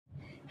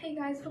Hey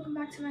guys, welcome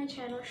back to my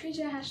channel,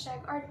 Shreeja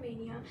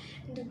 #Artmania,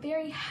 and a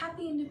very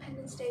happy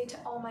Independence Day to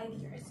all my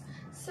viewers.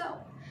 So,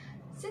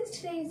 since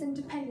today is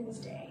Independence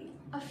Day,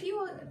 a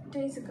few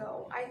days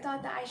ago I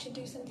thought that I should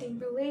do something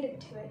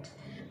related to it,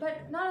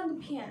 but not on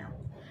the piano.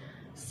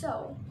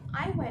 So,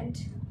 I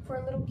went for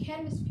a little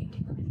canvas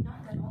painting,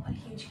 not little, a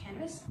huge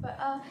canvas, but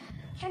a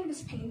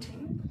canvas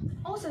painting,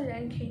 also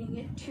dedicating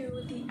it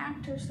to the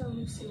actor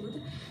Sonu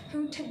Sood,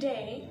 who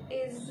today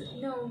is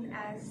known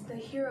as the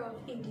hero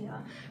of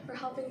India for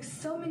helping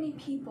so many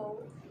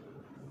people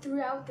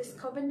throughout this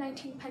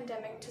COVID-19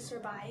 pandemic to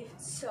survive.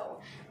 So,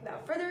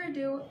 without further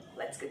ado,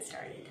 let's get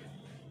started.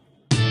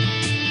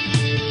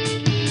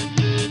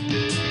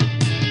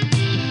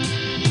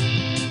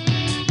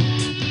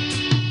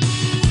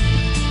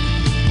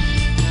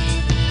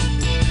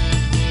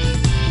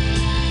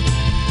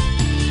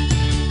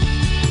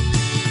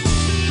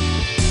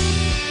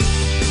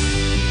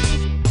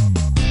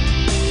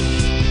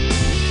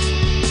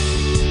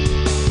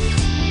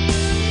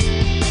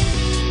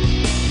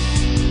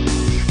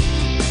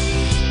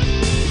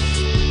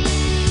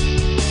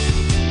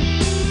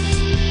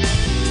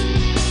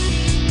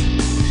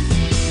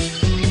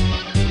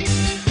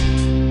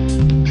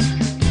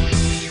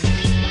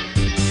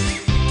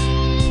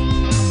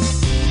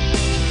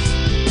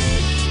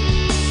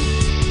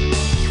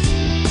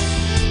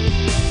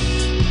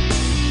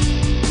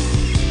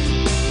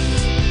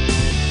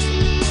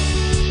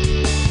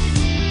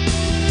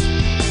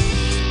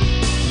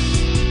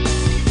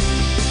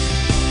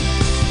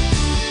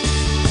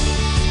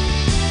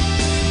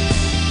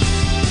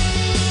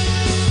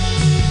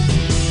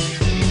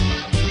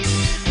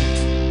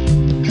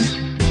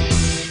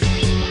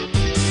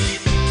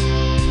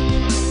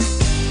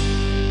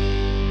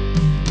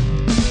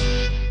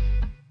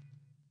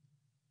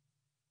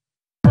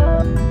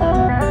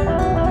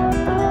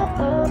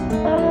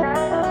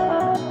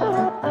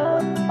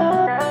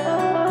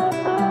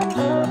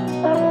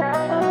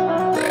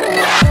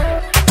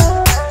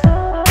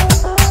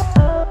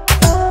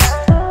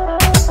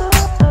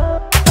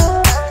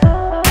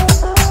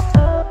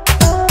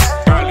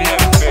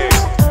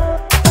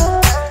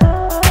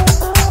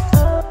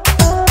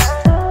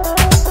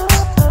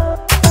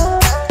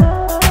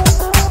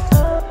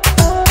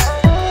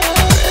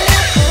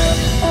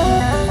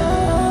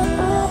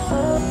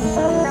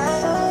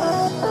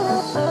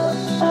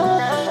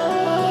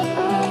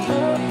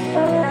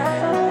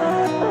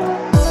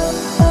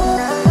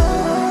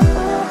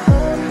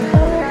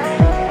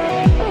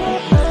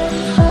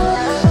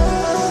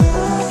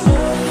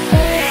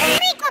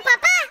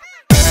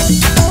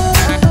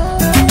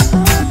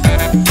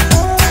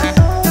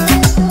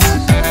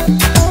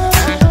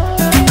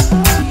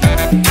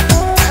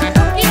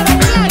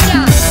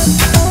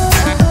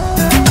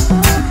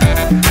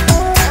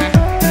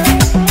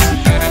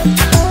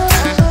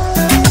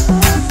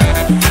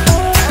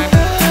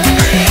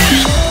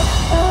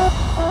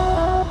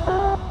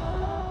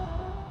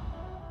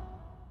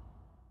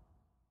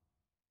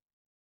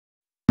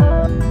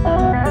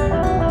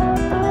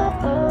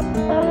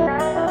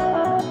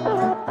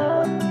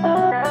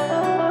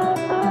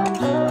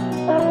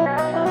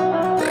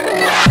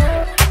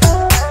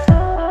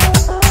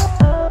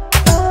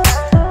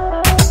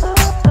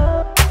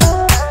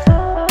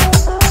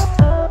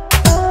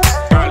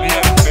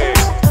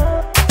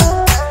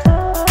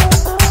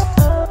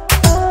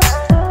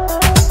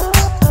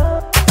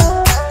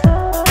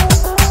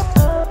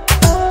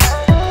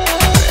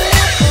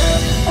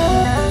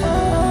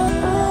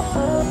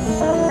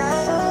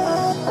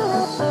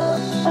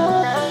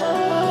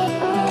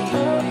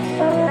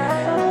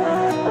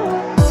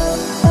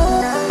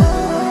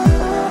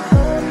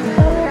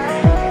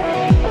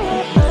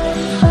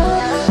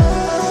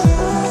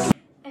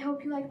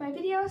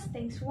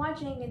 Thanks for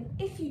watching, and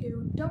if you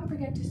do, don't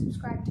forget to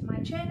subscribe to my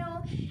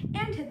channel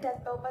and hit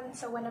that bell button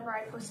so whenever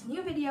I post a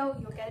new video,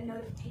 you'll get a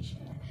notification.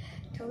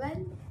 Till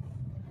then,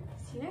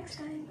 see you next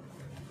time.